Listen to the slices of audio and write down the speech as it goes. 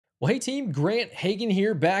Well, hey team, Grant Hagen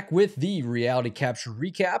here, back with the reality capture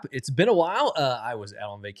recap. It's been a while. I was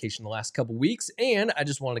out on vacation the last couple weeks, and I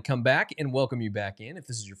just wanted to come back and welcome you back in. If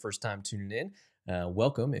this is your first time tuning in,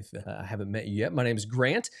 welcome. If I haven't met you yet, my name is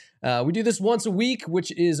Grant. We do this once a week,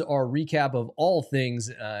 which is our recap of all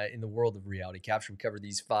things in the world of reality capture. We cover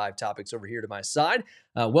these 5 topics over here to my side.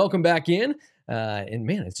 Welcome back in. And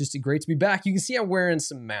man, it's just great to be back. You can see I'm wearing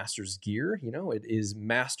some Masters gear. You know, it is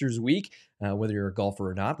Masters week. Whether you're a golfer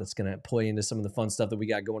or not, that's going to play into some of the fun stuff that we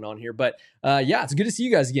got going on here. But yeah, it's good to see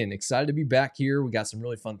you guys again. Excited to be back here. We got some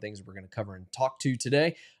really fun things we're going to cover and talk to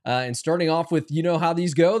today. And starting off with, you know how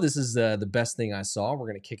these go. This is the best thing I saw. We're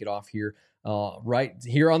going to kick it off here right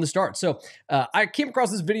here on the start. So I came across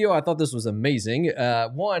this video. I thought this was amazing.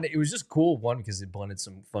 One, it was just cool. One, because it blended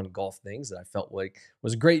some fun golf things that I felt like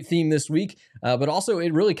was a great theme this week. But also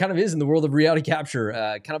it really kind of is in the world of reality capture,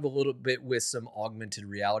 kind of a little bit with some augmented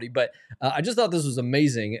reality. But I just thought this was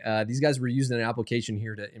amazing. These guys were using an application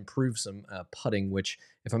here to improve some putting, which,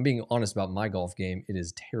 if I'm being honest about my golf game, it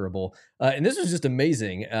is terrible. And this was just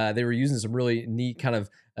amazing. They were using some really neat kind of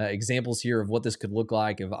examples here of what this could look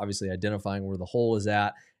like, of obviously identifying where the hole is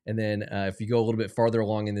at. And then if you go a little bit farther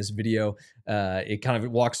along in this video, it kind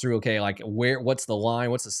of walks through, okay, like what's the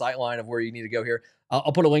line, what's the sight line of where you need to go here.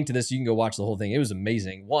 I'll put a link to this so you can go watch the whole thing. It was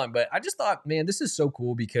amazing. But I just thought, man, this is so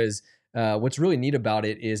cool because what's really neat about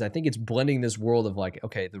it is I think it's blending this world of like,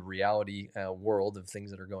 okay, the reality world of things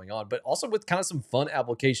that are going on, but also with kind of some fun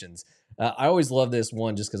applications. I always love this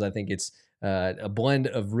one just because I think it's a blend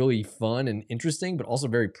of really fun and interesting, but also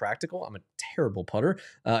very practical. I'm a terrible putter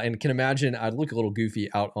and can imagine I'd look a little goofy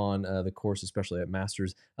out on the course, especially at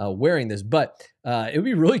Masters, wearing this, but it would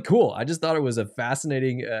be really cool. I just thought it was a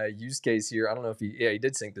fascinating use case here. I don't know if he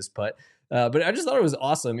did sink this putt. But I just thought it was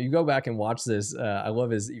awesome. You go back and watch this. I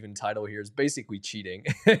love his even title here. It's basically cheating,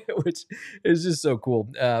 which is just so cool.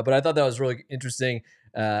 But I thought that was really interesting.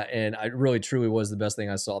 And I really, truly was the best thing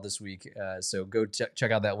I saw this week. So go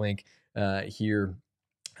check out that link here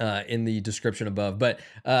in the description above. But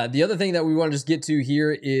the other thing that we want to just get to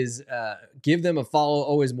here is give them a follow.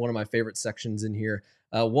 Always one of my favorite sections in here.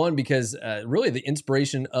 One, because really the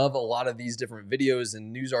inspiration of a lot of these different videos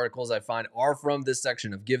and news articles I find are from this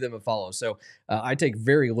section of give them a follow. So I take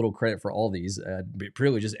very little credit for all these,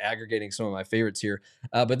 purely just aggregating some of my favorites here.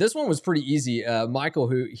 But this one was pretty easy. Michael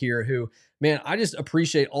who, man, I just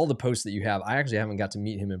appreciate all the posts that you have. I actually haven't got to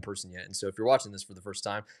meet him in person yet. And so if you're watching this for the first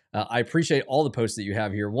time, I appreciate all the posts that you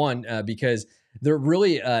have here. One, because they're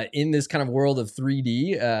really in this kind of world of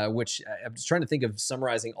 3D, which I'm just trying to think of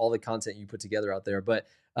summarizing all the content you put together out there. But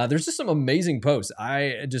there's just some amazing posts.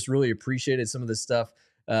 I just really appreciated some of the stuff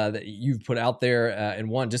that you've put out there. And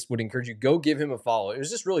one, just would encourage you, go give him a follow. It was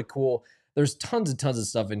just really cool. There's tons and tons of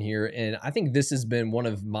stuff in here. And I think this has been one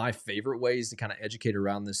of my favorite ways to kind of educate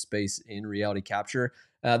around this space in reality capture.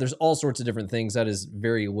 There's all sorts of different things that is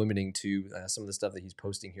very limiting to some of the stuff that he's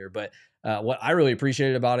posting here. But what I really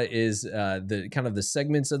appreciated about it is the kind of the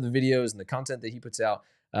segments of the videos and the content that he puts out.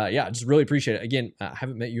 Yeah, just really appreciate it. Again, I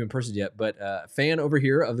haven't met you in person yet, but fan over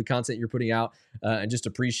here of the content you're putting out, and just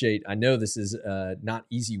appreciate. I know this is not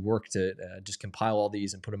easy work to just compile all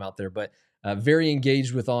these and put them out there, but very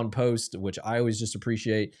engaged with on post, which I always just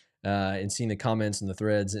appreciate, and seeing the comments and the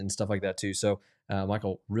threads and stuff like that too. So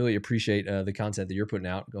Michael, really appreciate the content that you're putting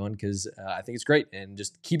out going, because I think it's great, and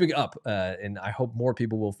just keep it up. And I hope more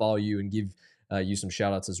people will follow you and give you some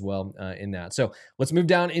shout outs as well in that. So let's move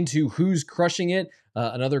down into who's crushing it.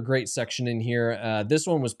 Another great section in here. This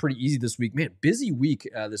one was pretty easy this week. Man, busy week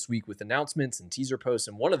this week with announcements and teaser posts.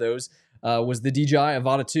 And one of those was the DJI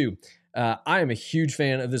Avata 2. I am a huge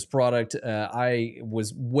fan of this product. I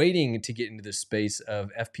was waiting to get into this space of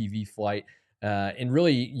FPV flight. And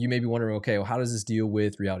really, you may be wondering, okay, well, how does this deal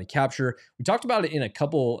with reality capture? We talked about it in a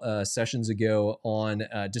couple sessions ago on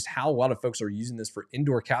just how a lot of folks are using this for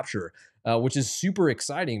indoor capture, which is super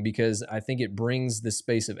exciting because I think it brings this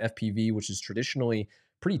space of FPV, which is traditionally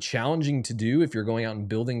pretty challenging to do if you're going out and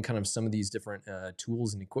building kind of some of these different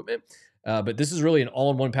tools and equipment. But this is really an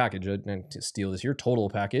all-in-one package. And to steal this here,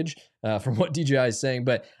 total package from what DJI is saying.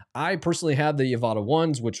 But I personally had the Avata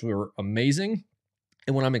 1s, which were amazing.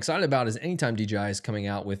 And what I'm excited about is anytime DJI is coming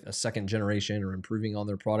out with a second generation or improving on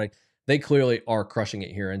their product, they clearly are crushing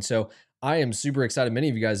it here. And so I am super excited. Many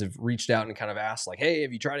of you guys have reached out and kind of asked like, hey,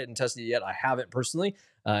 have you tried it and tested it yet? I haven't personally.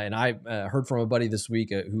 And I heard from a buddy this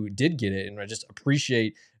week who did get it. And I just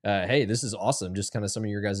appreciate, hey, this is awesome. Just kind of some of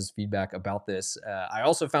your guys' feedback about this. I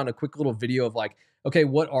also found a quick little video of like, okay,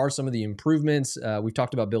 what are some of the improvements? We've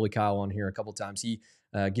talked about Billy Kyle on here a couple of times. He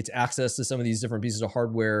gets access to some of these different pieces of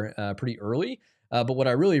hardware pretty early. But what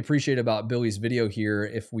I really appreciate about Billy's video here,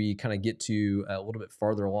 if we kind of get to a little bit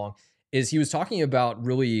farther along, is he was talking about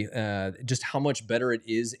really just how much better it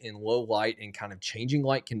is in low light and kind of changing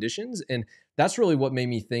light conditions. And that's really what made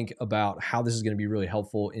me think about how this is going to be really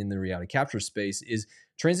helpful in the reality capture space. Is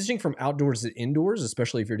transitioning from outdoors to indoors,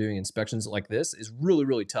 especially if you're doing inspections like this, is really,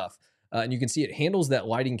 really tough. And you can see it handles that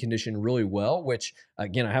lighting condition really well, which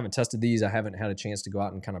again, I haven't tested these. I haven't had a chance to go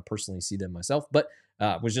out and kind of personally see them myself, but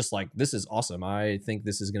was just like, this is awesome. I think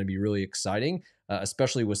this is going to be really exciting,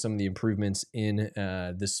 especially with some of the improvements in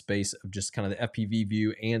this space of just kind of the FPV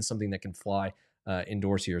view and something that can fly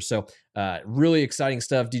indoors here. So really exciting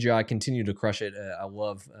stuff. DJI continue to crush it. I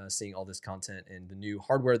love seeing all this content and the new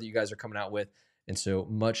hardware that you guys are coming out with. And so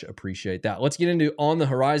much appreciate that. Let's get into on the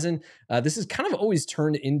horizon. This has kind of always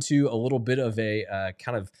turned into a little bit of a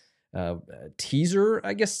kind of teaser,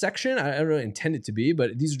 I guess, section. I don't really intend it to be,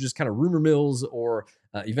 but these are just kind of rumor mills or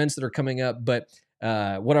events that are coming up. But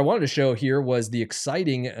what I wanted to show here was the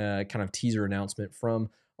exciting kind of teaser announcement from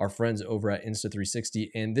our friends over at Insta360.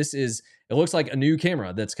 And this is, it looks like a new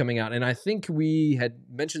camera that's coming out. And I think we had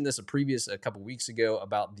mentioned this a couple weeks ago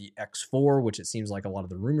about the X4, which it seems like a lot of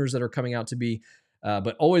the rumors that are coming out to be.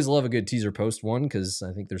 But always love a good teaser post, one, because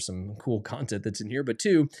I think there's some cool content that's in here, but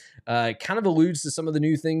two, it kind of alludes to some of the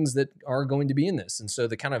new things that are going to be in this. And so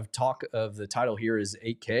the kind of talk of the title here is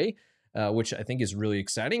 8K, which I think is really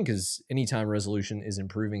exciting because anytime resolution is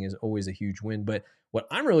improving is always a huge win. But what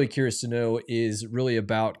I'm really curious to know is really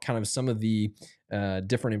about kind of some of the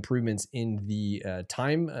different improvements in the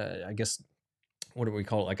time, I guess, what do we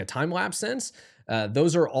call it? Like a time lapse sense.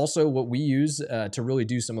 Those are also what we use to really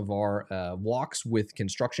do some of our walks with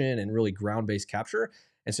construction and really ground-based capture.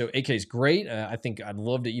 And so 8K is great. I think I'd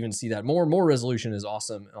love to even see that more. More resolution is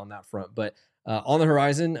awesome on that front. But on the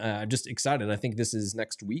horizon, I'm just excited. I think this is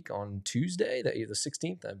next week on Tuesday, the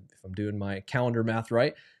 16th, if I'm doing my calendar math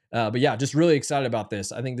right. But yeah, just really excited about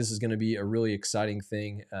this. I think this is going to be a really exciting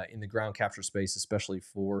thing in the ground capture space, especially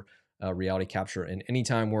for reality capture. And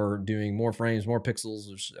anytime we're doing more frames, more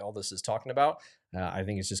pixels, which all this is talking about, I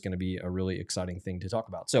think it's just going to be a really exciting thing to talk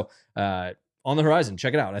about. So on the horizon,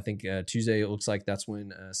 check it out. I think Tuesday, it looks like that's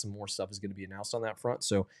when some more stuff is going to be announced on that front.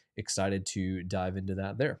 So excited to dive into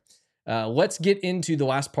that there. Let's get into the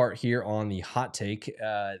last part here on the hot take.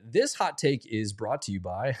 This hot take is brought to you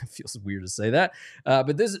by, it feels weird to say that,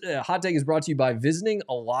 but this hot take is brought to you by visiting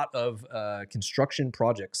a lot of construction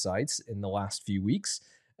project sites in the last few weeks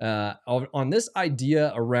on this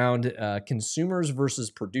idea around consumers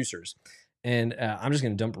versus producers. And I'm just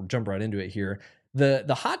going to jump right into it here.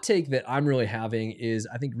 The hot take that I'm really having is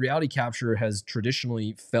I think reality capture has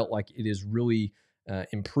traditionally felt like it is really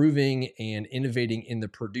improving and innovating in the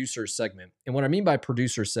producer segment. And what I mean by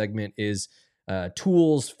producer segment is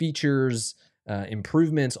tools, features,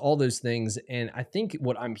 improvements, all those things. And I think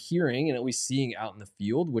what I'm hearing and at least seeing out in the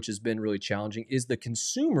field, which has been really challenging, is the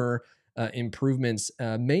consumer improvements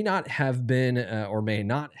may not have been or may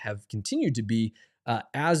not have continued to be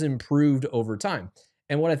as improved over time.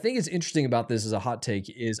 And what I think is interesting about this as a hot take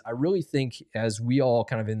is I really think as we all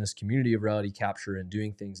kind of in this community of reality capture and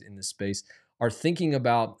doing things in this space are thinking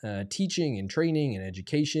about teaching and training and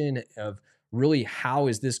education of really how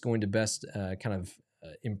is this going to best kind of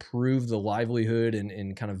improve the livelihood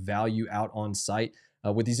and kind of value out on site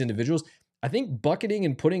with these individuals. I think bucketing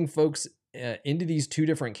and putting folks into these two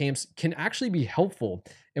different camps can actually be helpful.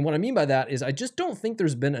 And what I mean by that is I just don't think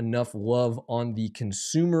there's been enough love on the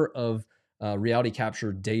consumer of reality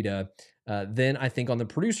capture data than I think on the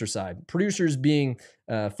producer side. Producers being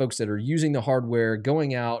folks that are using the hardware,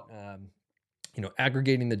 going out,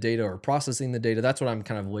 aggregating the data or processing the data. That's what I'm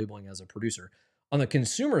kind of labeling as a producer. On the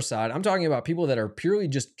consumer side, I'm talking about people that are purely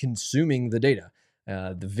just consuming the data,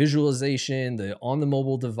 the visualization, the on the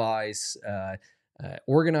mobile device,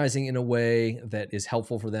 organizing in a way that is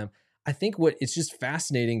helpful for them. I think what it's just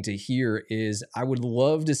fascinating to hear is I would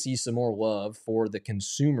love to see some more love for the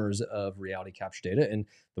consumers of reality capture data. And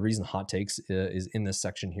the reason hot takes is in this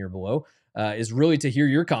section here below is really to hear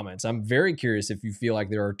your comments. I'm very curious if you feel like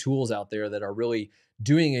there are tools out there that are really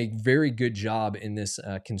doing a very good job in this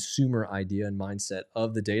consumer idea and mindset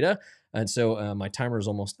of the data. And so my timer is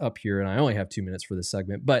almost up here and I only have 2 minutes for this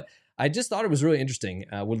segment, but I just thought it was really interesting.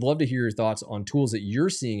 Would love to hear your thoughts on tools that you're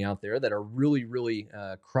seeing out there that are really, really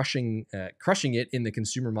crushing it in the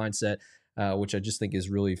consumer mindset, which I just think is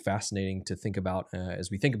really fascinating to think about as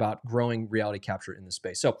we think about growing reality capture in this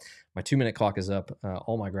space. So my 2-minute clock is up.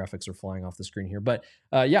 All my graphics are flying off the screen here. But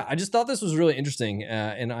yeah, I just thought this was really interesting.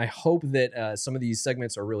 And I hope that some of these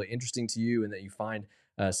segments are really interesting to you and that you find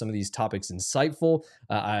some of these topics insightful.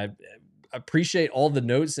 appreciate all the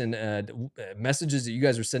notes and messages that you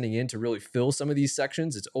guys are sending in to really fill some of these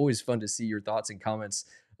sections. It's always fun to see your thoughts and comments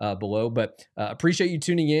below. But appreciate you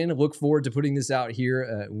tuning in. Look forward to putting this out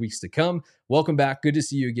here weeks to come. Welcome back. Good to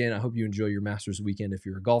see you again. I hope you enjoy your Masters weekend if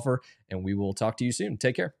you're a golfer, and we will talk to you soon.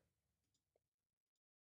 Take care.